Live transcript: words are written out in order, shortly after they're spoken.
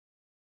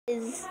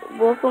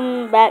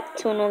Welcome back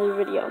to another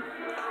video.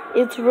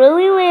 It's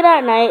really late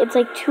at night. It's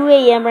like 2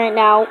 a.m. right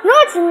now. No,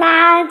 it's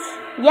not.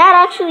 Yeah, it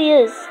actually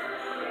is.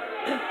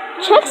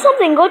 Check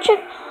something. Go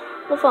check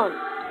the phone.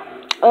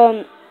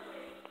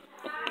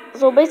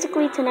 So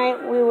basically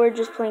tonight we were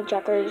just playing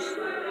checkers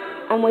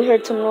and we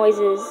heard some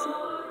noises.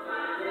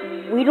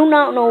 We do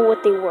not know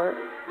what they were.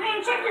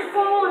 Man, check your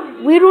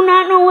phone. We do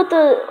not know what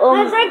the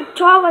It's like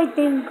 12, I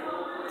think.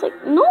 It's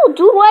like, no,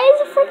 dude, why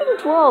is it freaking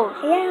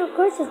 12? Yeah, of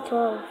course it's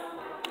 12.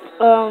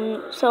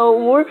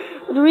 So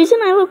the reason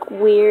I look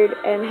weird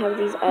and have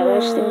these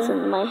eyelash things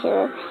in my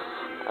hair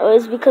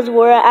is because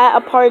we're at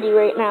a party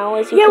right now,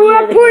 as you can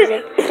hear the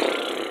music.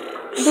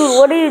 Dude,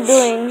 what are you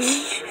doing?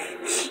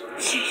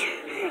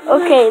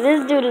 Okay,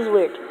 this dude is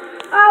weird.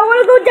 I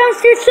want to go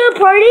downstairs to the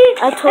party.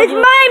 I told you.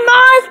 It's my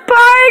mom's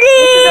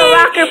party. This is a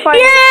rocker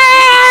party.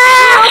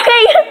 Yeah.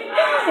 Okay.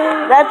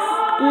 That's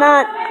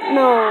not,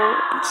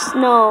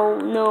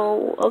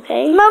 no,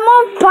 okay? My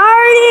mom's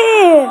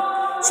party.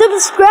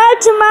 Subscribe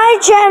to my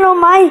channel.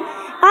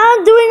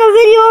 I'm doing a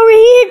video over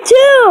here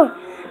too.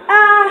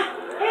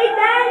 Hey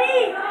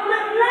Daddy,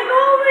 look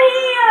over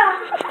here.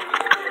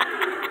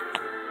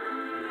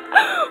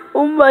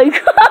 Oh my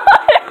God.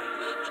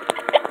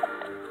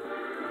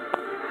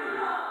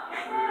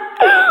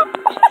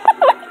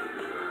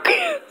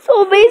 So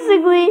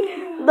basically,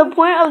 the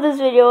point of this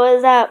video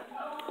is that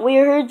we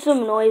heard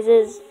some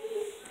noises.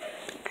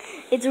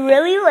 It's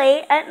really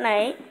late at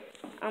night.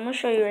 I'm gonna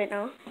show you right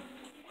now.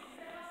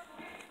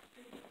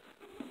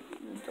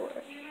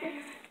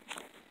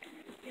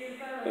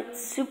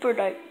 It's super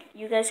dark.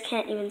 You guys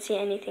can't even see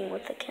anything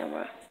with the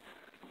camera.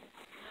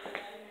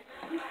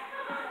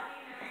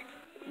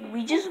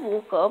 We just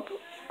woke up.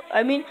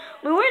 I mean,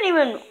 we weren't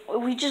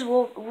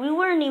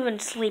even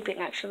sleeping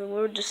actually. We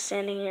were just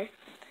standing here.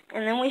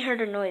 And then we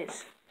heard a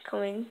noise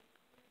coming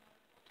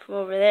from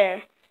over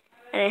there.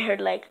 And I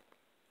heard like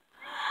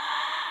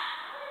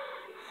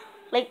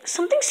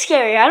something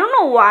scary. I don't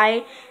know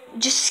why.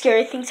 Just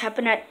scary things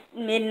happen at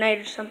midnight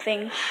or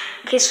something.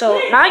 Okay, so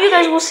now you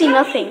guys will see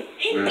nothing.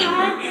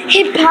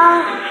 Hey,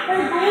 Pa.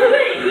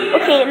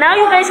 Okay, now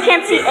you guys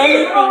can't see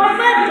anything.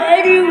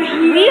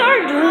 We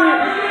are doing...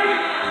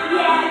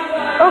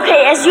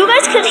 Okay, as you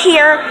guys could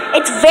hear,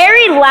 it's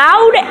very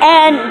loud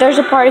and there's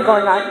a party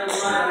going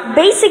on.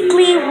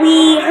 Basically,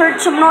 we heard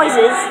some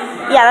noises.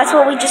 Yeah, that's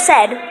what we just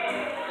said.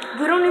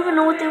 We don't even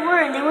know what they were,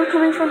 and they were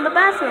coming from the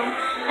bathroom.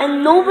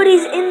 And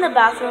nobody's in the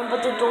bathroom,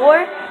 but the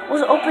door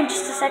was open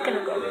just a second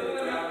ago.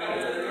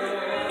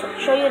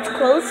 Show you it's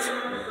closed.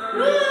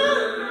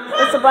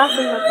 It's the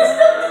bathroom up there.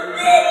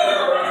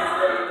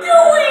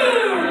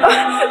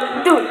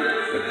 Dude,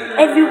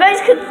 if you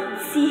guys could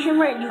see him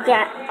right, you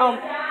can.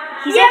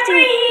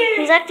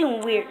 He's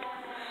acting weird.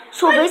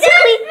 So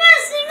basically,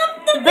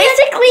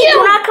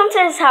 do not come to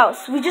his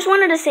house. We just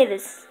wanted to say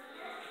this.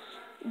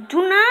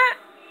 Do not.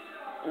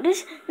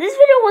 This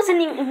video wasn't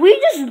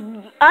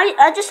even.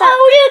 I just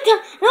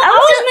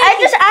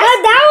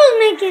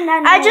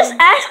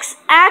asked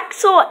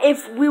Axel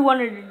if we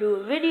wanted to do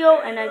a video,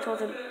 and I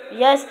told him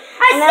yes.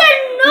 I said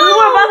no. We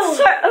were about to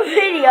start a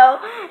video,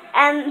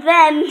 and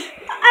then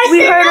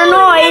we heard a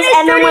noise,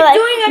 and then we're like,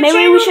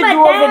 maybe we should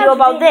do a video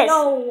about this.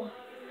 No.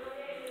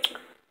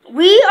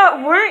 We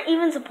weren't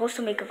even supposed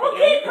to make a video.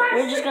 Okay,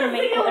 we're just gonna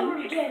make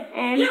one.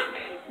 And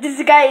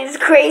this guy is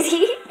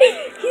crazy.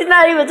 He's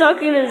not even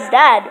talking to his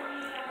dad.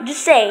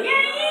 Just say,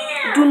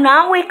 do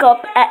not wake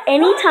up at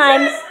any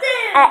time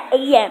at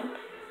a.m.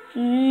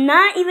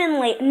 Not even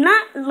late.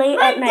 Not late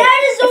at night.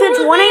 If it's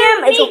 1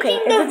 a.m., it's okay.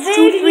 If it's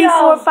 2, 3,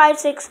 4, 5,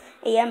 6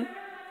 a.m.,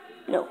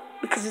 no.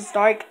 Because it's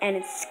dark and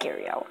it's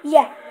scary out.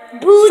 Yeah.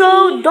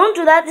 So don't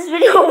do that. This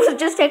video was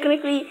just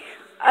technically,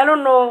 I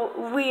don't know,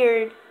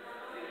 weird.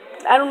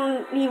 I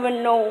don't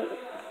even know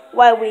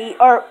why we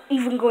are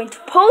even going to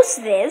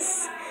post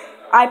this.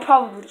 I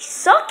probably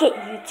suck at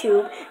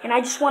YouTube, and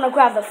I just want to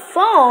grab the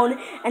phone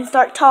and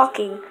start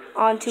talking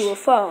onto a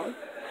phone.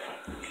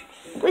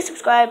 Please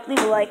subscribe, leave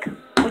a like,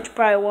 which you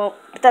probably won't,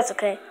 but that's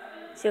okay.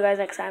 See you guys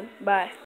next time. Bye.